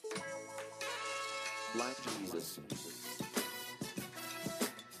Like Jesus.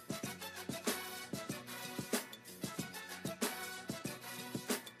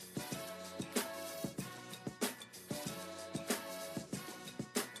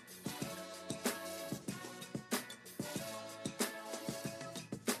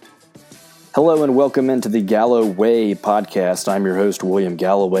 Hello and welcome into the Gallo-Way Podcast. I'm your host, William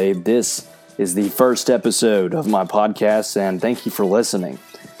Gallo-Way. This is the first episode of my podcast, and thank you for listening.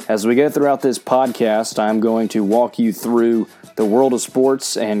 As we go throughout this podcast, I'm going to walk you through the world of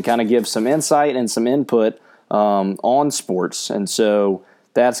sports and kind of give some insight and some input on sports. And so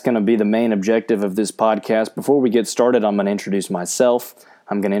that's going to be the main objective of this podcast. Before we get started, I'm going to introduce myself.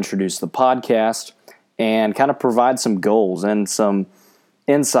 I'm going to introduce the podcast and kind of provide some goals and some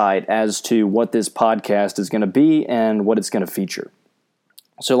insight as to what this podcast is going to be and what it's going to feature.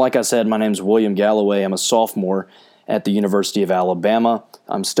 So like I said, my name is William Gallo-Way. I'm a sophomore at the University of Alabama.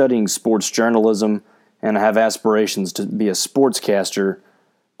 I'm studying sports journalism, and I have aspirations to be a sportscaster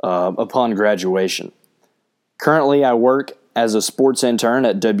upon graduation. Currently, I work as a sports intern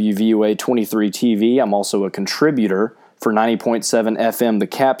at WVUA 23 TV. I'm also a contributor for 90.7 FM The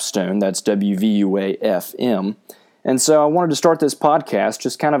Capstone. That's WVUA FM. And so I wanted to start this podcast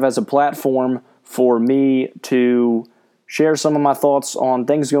just kind of as a platform for me to share some of my thoughts on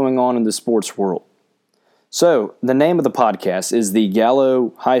things going on in the sports world. So the name of the podcast is the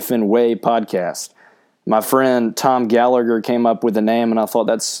Gallo-Way Podcast. My friend Tom Gallagher came up with the name, and I thought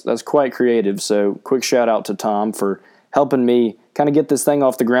that's quite creative. So quick shout out to Tom for helping me kind of get this thing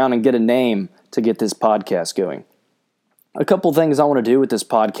off the ground and get a name to get this podcast going. A couple things I want to do with this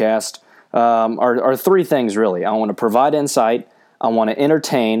podcast are three things, really. I want to provide insight, I want to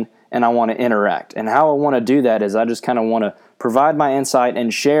entertain, and I want to interact. And how I want to do that is I just kind of want to provide my insight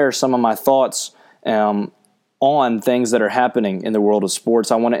and share some of my thoughts on things that are happening in the world of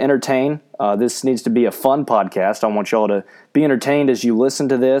sports. I want to entertain. This needs to be a fun podcast. I want y'all to be entertained as you listen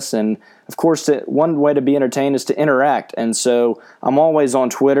to this. And, of course, one way to be entertained is to interact. And so I'm always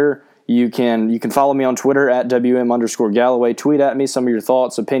on Twitter. You can follow me on Twitter at WM_Galloway. Tweet at me some of your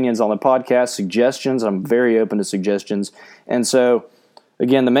thoughts, opinions on the podcast, suggestions. I'm very open to suggestions. And so,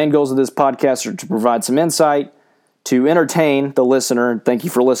 again, the main goals of this podcast are to provide some insight, to entertain the listener. Thank you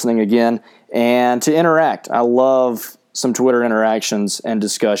for listening again. And to interact. I love some Twitter interactions and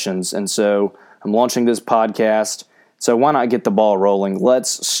discussions. And so I'm launching this podcast. So why not get the ball rolling?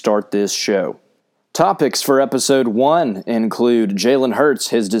 Let's start this show. Topics for episode 1 include Jalen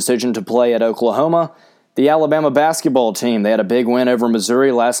Hurts, his decision to play at Oklahoma, the Alabama basketball team. They had a big win over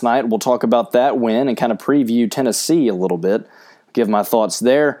Missouri last night. We'll talk about that win and kind of preview Tennessee a little bit, give my thoughts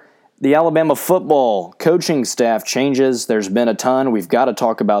there. The Alabama football coaching staff changes. There's been a ton. We've got to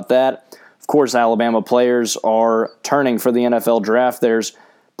talk about that. Of course, Alabama players are turning for the NFL draft. There's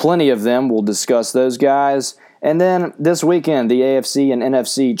plenty of them. We'll discuss those guys. And then this weekend, the AFC and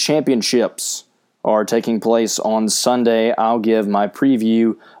NFC Championships are taking place on Sunday. I'll give my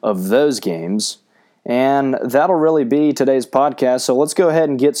preview of those games. And that'll really be today's podcast. So let's go ahead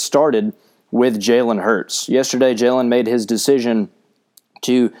and get started with Jalen Hurts. Yesterday, Jalen made his decision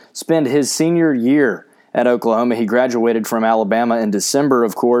to spend his senior year at Oklahoma. He graduated from Alabama in December,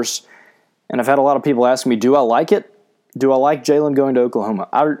 of course. And I've had a lot of people ask me, do I like it? Do I like Jalen going to Oklahoma?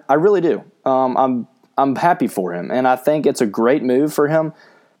 I really do. I'm happy for him. And I think it's a great move for him.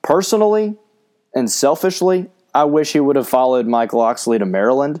 Personally, and selfishly, I wish he would have followed Mike Locksley to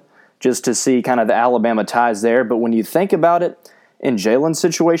Maryland just to see kind of the Alabama ties there. But when you think about it, in Jalen's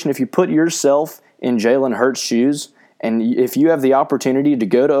situation, if you put yourself in Jalen Hurts' shoes, and if you have the opportunity to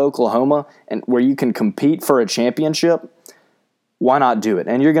go to Oklahoma and where you can compete for a championship, why not do it?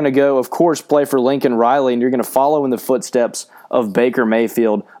 And you're going to go, of course, play for Lincoln Riley, and you're going to follow in the footsteps of Baker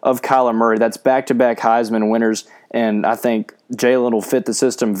Mayfield, of Kyler Murray. That's back-to-back Heisman winners. And I think Jalen will fit the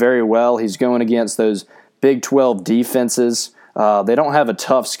system very well. He's going against those Big 12 defenses. They don't have a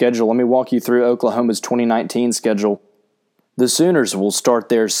tough schedule. Let me walk you through Oklahoma's 2019 schedule. The Sooners will start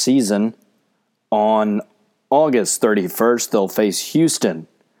their season on August 31st. They'll face Houston.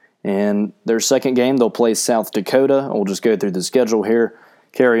 In their second game, they'll play South Dakota. We'll just go through the schedule here.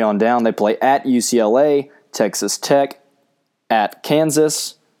 Carry on down. They play at UCLA, Texas Tech, at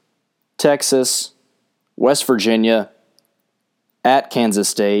Kansas, Texas, West Virginia, at Kansas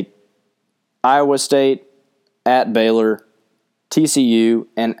State, Iowa State, at Baylor, TCU,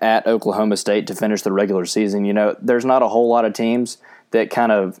 and at Oklahoma State to finish the regular season. You know, there's not a whole lot of teams that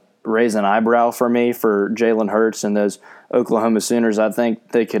kind of raise an eyebrow for me for Jalen Hurts and those Oklahoma Sooners. I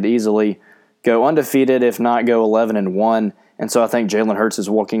think they could easily go undefeated, if not go 11-1. And so I think Jalen Hurts is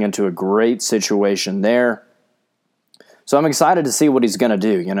walking into a great situation there. So I'm excited to see what he's going to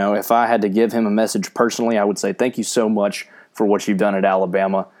do. If I had to give him a message personally, I would say thank you so much for what you've done at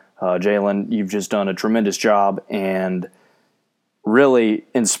Alabama. Jalen, you've just done a tremendous job and really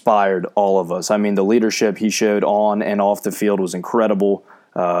inspired all of us. I mean, the leadership he showed on and off the field was incredible.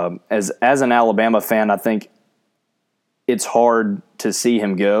 As an Alabama fan, I think it's hard to see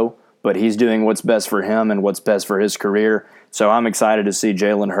him go, but he's doing what's best for him and what's best for his career. So I'm excited to see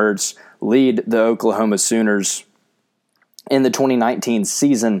Jalen Hurts lead the Oklahoma Sooners in the 2019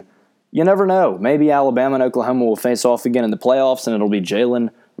 season. You never know. Maybe Alabama and Oklahoma will face off again in the playoffs, and it'll be Jalen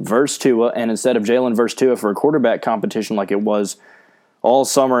versus Tua. And instead of Jalen versus Tua for a quarterback competition like it was all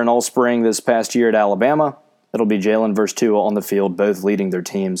summer and all spring this past year at Alabama, it'll be Jalen versus Tua on the field, both leading their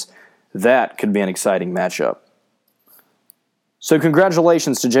teams. That could be an exciting matchup. So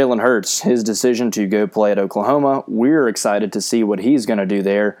congratulations to Jalen Hurts, his decision to go play at Oklahoma. We're excited to see what he's going to do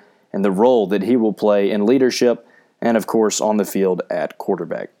there and the role that he will play in leadership and, of course, on the field at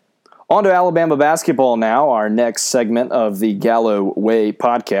quarterback. On to Alabama basketball now, our next segment of the Gallo-Way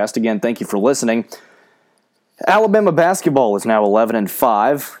Podcast. Again, thank you for listening. Alabama basketball is now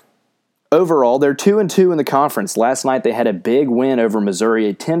 11-5. Overall, they're 2-2 in the conference. Last night they had a big win over Missouri,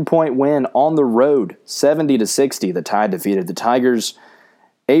 a 10-point win on the road, 70-60. The Tide defeated the Tigers.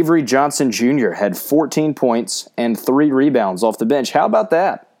 Avery Johnson Jr. had 14 points and 3 rebounds off the bench. How about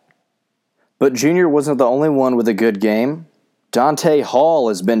that? But Jr. wasn't the only one with a good game. Dante Hall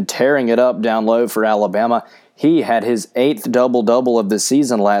has been tearing it up down low for Alabama. He had his 8th double-double of the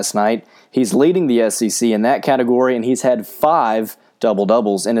season last night. He's leading the SEC in that category, and he's had 5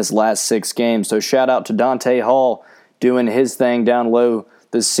 double-doubles in his last 6 games. So shout out to Dante Hall doing his thing down low,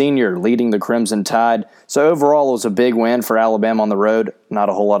 the senior leading the Crimson Tide. So overall, it was a big win for Alabama on the road. Not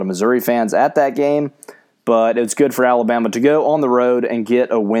a whole lot of Missouri fans at that game, but it's good for Alabama to go on the road and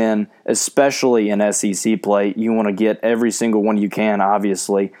get a win, especially in SEC play. You want to get every single one you can,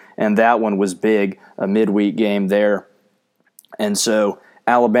 obviously, and that one was big, a midweek game there. And so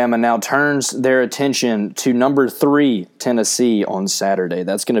Alabama now turns their attention to number 3, Tennessee, on Saturday.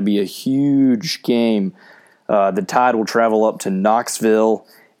 That's going to be a huge game. The Tide will travel up to Knoxville,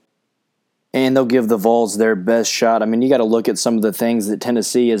 and they'll give the Vols their best shot. I mean, you got to look at some of the things that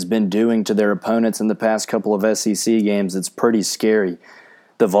Tennessee has been doing to their opponents in the past couple of SEC games. It's pretty scary.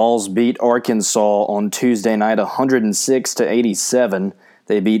 The Vols beat Arkansas on Tuesday night 106-87.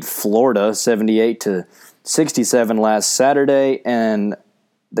 They beat Florida 78-67 last Saturday, and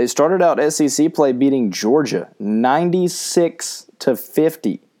they started out SEC play beating Georgia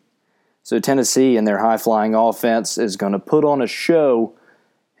 96-50. So Tennessee and their high-flying offense is going to put on a show,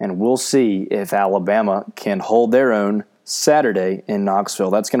 and we'll see if Alabama can hold their own Saturday in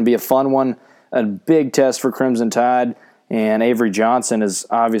Knoxville. That's going to be a fun one, a big test for Crimson Tide, and Avery Johnson has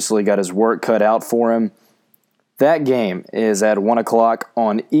obviously got his work cut out for him. That game is at 1 o'clock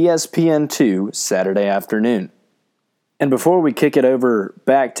on ESPN2 Saturday afternoon. And before we kick it over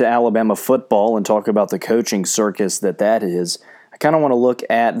back to Alabama football and talk about the coaching circus that is, I kind of want to look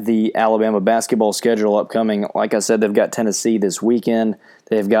at the Alabama basketball schedule upcoming. Like I said, they've got Tennessee this weekend.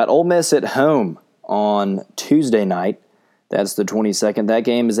 They've got Ole Miss at home on Tuesday night. That's the 22nd. That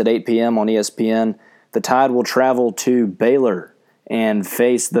game is at 8 p.m. on ESPN. The Tide will travel to Baylor and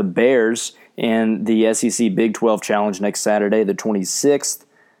face the Bears in the SEC Big 12 Challenge next Saturday, the 26th.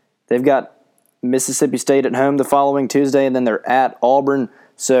 They've got Mississippi State at home the following Tuesday, and then they're at Auburn.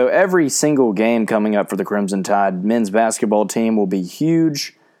 So every single game coming up for the Crimson Tide men's basketball team will be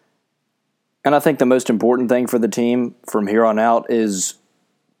huge. And I think the most important thing for the team from here on out is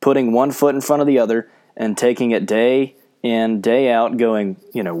putting one foot in front of the other and taking it day in, day out, going,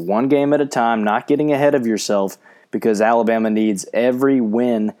 one game at a time, not getting ahead of yourself, because Alabama needs every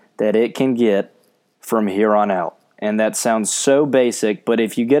win that it can get from here on out. And that sounds so basic, but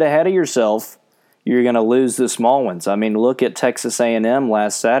if you get ahead of yourself, you're going to lose the small ones. I mean, look at Texas A&M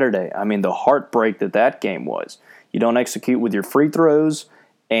last Saturday. I mean, the heartbreak that game was. You don't execute with your free throws,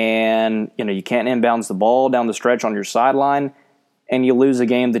 and you can't inbounds the ball down the stretch on your sideline, and you lose a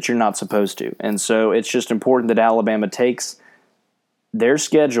game that you're not supposed to. And so it's just important that Alabama takes their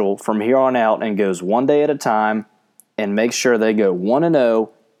schedule from here on out and goes one day at a time and makes sure they go 1-0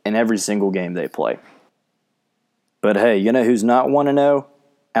 in every single game they play. But hey, you know who's not 1-0?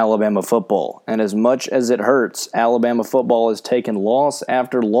 Alabama football. And as much as it hurts, Alabama football has taken loss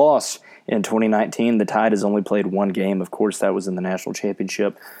after loss in 2019. The Tide has only played one game. Of course, that was in the national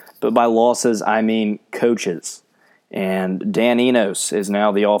championship. But by losses, I mean coaches. And Dan Enos is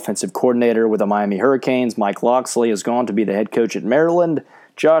now the offensive coordinator with the Miami Hurricanes. Mike Locksley has gone to be the head coach at Maryland.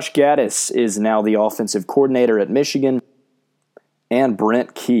 Josh Gaddis is now the offensive coordinator at Michigan. and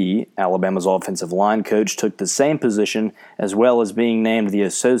Brent Key, Alabama's offensive line coach, took the same position, as well as being named the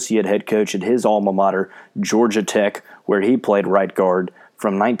associate head coach at his alma mater, Georgia Tech, where he played right guard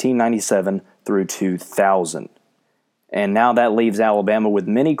from 1997 through 2000. And now that leaves Alabama with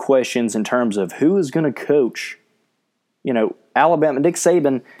many questions in terms of who is going to coach. Alabama, Nick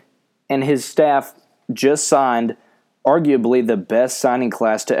Saban and his staff just signed arguably the best signing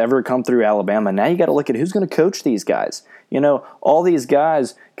class to ever come through Alabama. Now you got to look at who's going to coach these guys. All these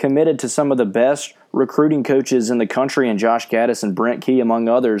guys committed to some of the best recruiting coaches in the country, and Josh Gaddis and Brent Key, among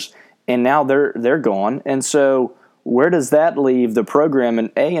others, and now they're gone. And so where does that leave the program? And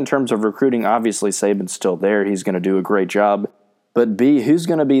A, in terms of recruiting, obviously Saban's still there. He's going to do a great job. But B, who's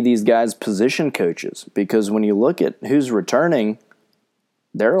going to be these guys' position coaches? Because when you look at who's returning,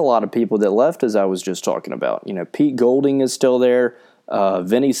 there are a lot of people that left, as I was just talking about. Pete Golding is still there.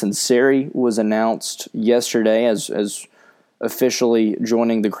 Vinny Sunseri was announced yesterday as officially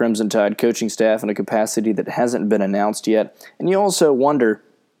joining the Crimson Tide coaching staff in a capacity that hasn't been announced yet. And you also wonder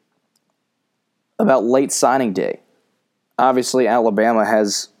about late signing day. Obviously, Alabama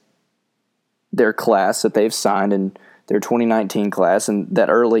has their class that they've signed in their 2019 class, and that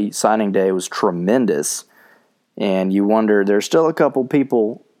early signing day was tremendous. And you wonder, there's still a couple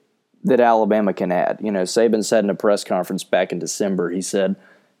people that Alabama can add. Saban said in a press conference back in December, he said,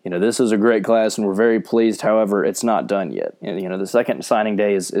 this is a great class and we're very pleased. However, it's not done yet. The second signing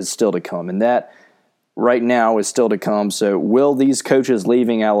day is still to come, and that right now is still to come. So will these coaches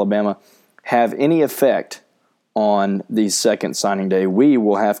leaving Alabama have any effect on the second signing day? We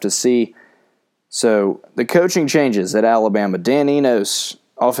will have to see. So the coaching changes at Alabama: Dan Enos,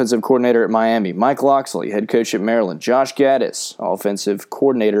 offensive coordinator at Miami; Mike Locksley, head coach at Maryland; Josh Gaddis, offensive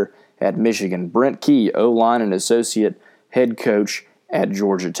coordinator at Michigan; Brent Key, O-line and associate head coach at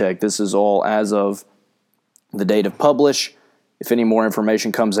Georgia Tech. This is all as of the date of publish. If any more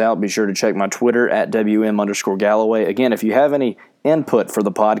information comes out, be sure to check my Twitter at WM_Galloway. Again, if you have any input for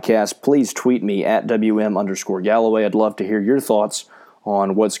the podcast, please tweet me at WM_Galloway. I'd love to hear your thoughts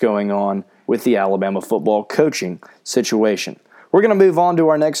on what's going on with the Alabama football coaching situation. We're going to move on to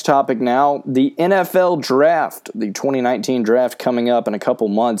our next topic now, the NFL draft, the 2019 draft coming up in a couple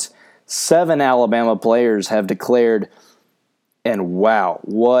months. 7 Alabama players have declared, and wow,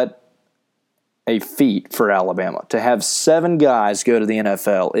 what a feat for Alabama. To have 7 guys go to the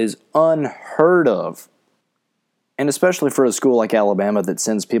NFL is unheard of. And especially for a school like Alabama that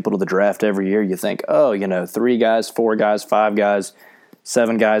sends people to the draft every year, you think, 3 guys, 4 guys, 5 guys,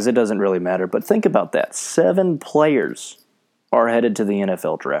 7 guys, it doesn't really matter. But think about that. 7 players are headed to the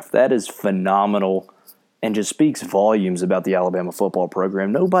NFL draft. That is phenomenal and just speaks volumes about the Alabama football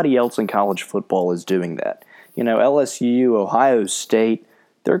program. Nobody else in college football is doing that. LSU, Ohio State,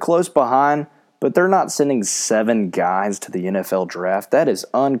 they're close behind, but they're not sending 7 guys to the NFL draft. That is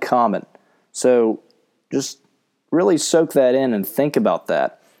uncommon. So just really soak that in and think about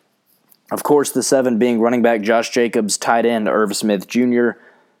that. Of course, the 7 being running back Josh Jacobs, tight end Irv Smith Jr.,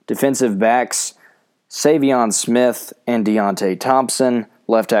 defensive backs Savion Smith and Deontay Thompson,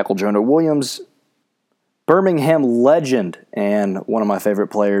 left tackle Jonah Williams, Birmingham legend and one of my favorite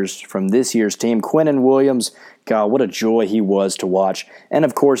players from this year's team, Quinnen Williams. God, what a joy he was to watch. And,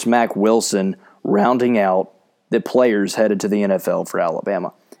 of course, Mack Wilson rounding out the players headed to the NFL for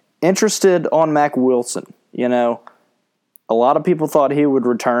Alabama. Interested on Mack Wilson. A lot of people thought he would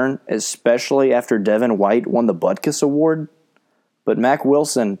return, especially after Devin White won the Butkus Award. But Mack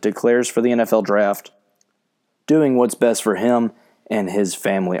Wilson declares for the NFL draft, doing what's best for him and his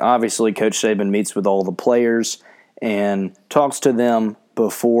family. Obviously, Coach Saban meets with all the players and talks to them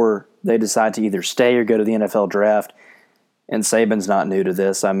before they decide to either stay or go to the NFL draft. And Saban's not new to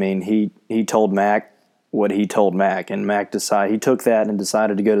this. I mean, he told Mack what he told Mack, and Mack he took that and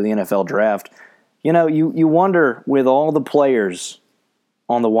decided to go to the NFL draft. You wonder, with all the players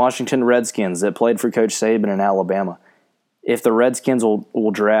on the Washington Redskins that played for Coach Saban in Alabama, if the Redskins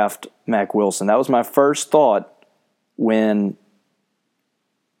will draft Mack Wilson. That was my first thought when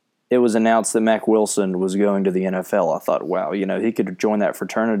it was announced that Mack Wilson was going to the NFL. I thought, wow, he could join that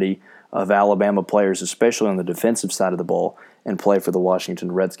fraternity of Alabama players, especially on the defensive side of the ball, and play for the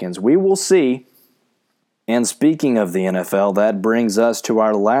Washington Redskins. We will see. And speaking of the NFL, that brings us to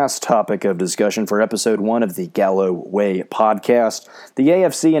our last topic of discussion for episode 1 of the Gallo-Way Podcast. The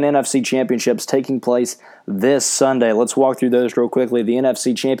AFC and NFC Championships taking place this Sunday. Let's walk through those real quickly. The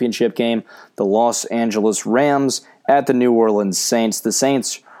NFC Championship game, the Los Angeles Rams at the New Orleans Saints. The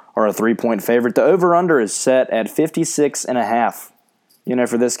Saints are a 3-point favorite. The over-under is set at 56.5.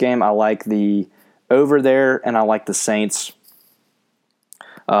 For this game, I like the over there, and I like the Saints.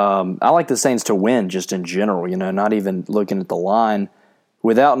 I like the Saints to win just in general, not even looking at the line.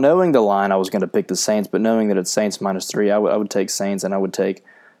 Without knowing the line, I was going to pick the Saints, but knowing that it's Saints -3, I would take Saints, and I would take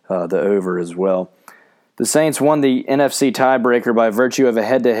the over as well. The Saints won the NFC tiebreaker by virtue of a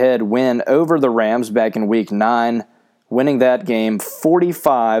head-to-head win over the Rams back in Week 9, winning that game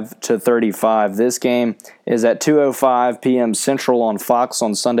 45-35. This game is at 2:05 p.m. Central on Fox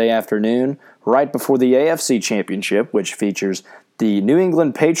on Sunday afternoon, right before the AFC Championship, which features the New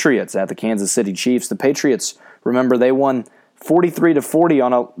England Patriots at the Kansas City Chiefs. The Patriots, remember, they won 43-40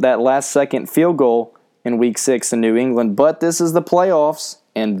 on that last-second field goal in Week 6 in New England. But this is the playoffs,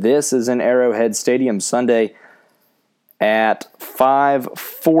 and this is in Arrowhead Stadium Sunday at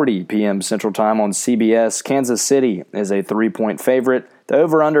 5:40 p.m. Central Time on CBS. Kansas City is a 3-point favorite. The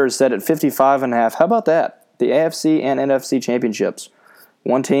over-under is set at 55.5. How about that? The AFC and NFC championships.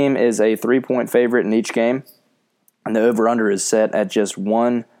 One team is a 3-point favorite in each game, and the over-under is set at just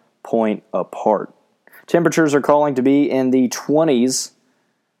 1 point apart. Temperatures are calling to be in the 20s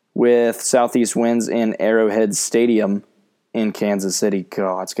with southeast winds in Arrowhead Stadium in Kansas City.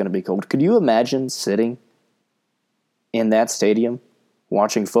 God, it's going to be cold. Could you imagine sitting in that stadium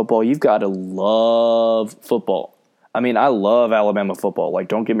watching football? You've got to love football. I mean, I love Alabama football. Like,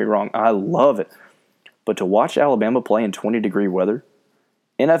 don't get me wrong. I love it. But to watch Alabama play in 20-degree weather,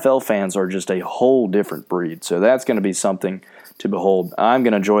 NFL fans are just a whole different breed. So that's going to be something to behold. I'm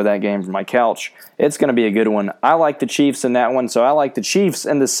going to enjoy that game from my couch. It's going to be a good one. I like the Chiefs in that one, so I like the Chiefs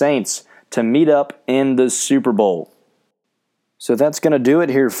and the Saints to meet up in the Super Bowl. So that's going to do it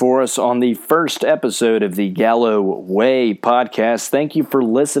here for us on the first episode of the Gallo-Way Podcast. Thank you for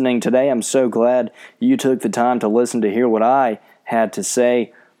listening today. I'm so glad you took the time to listen to hear what I had to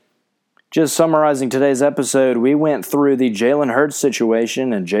say. Just summarizing today's episode, we went through the Jalen Hurts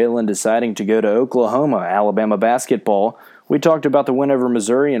situation and Jalen deciding to go to Oklahoma, Alabama basketball. We talked about the win over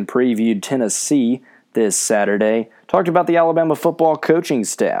Missouri and previewed Tennessee this Saturday. Talked about the Alabama football coaching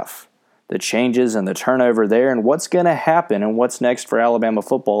staff, the changes and the turnover there, and what's going to happen and what's next for Alabama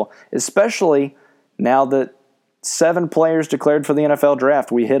football, especially now that 7 players declared for the NFL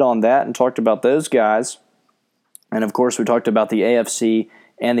draft. We hit on that and talked about those guys. And, of course, we talked about the AFC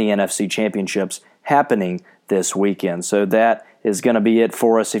and the NFC championships happening this weekend. So that is going to be it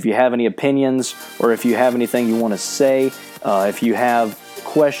for us. If you have any opinions or if you have anything you want to say, if you have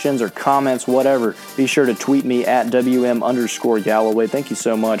questions or comments, whatever, be sure to tweet me at WM_Galloway. Thank you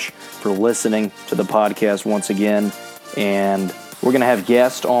so much for listening to the podcast once again. And we're going to have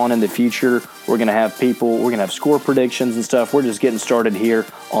guests on in the future. We're going to have people, we're going to have score predictions and stuff. We're just getting started here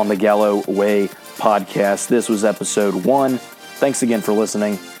on the Gallo-Way Podcast. This was episode 1. Thanks again for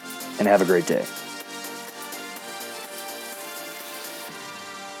listening, and have a great day.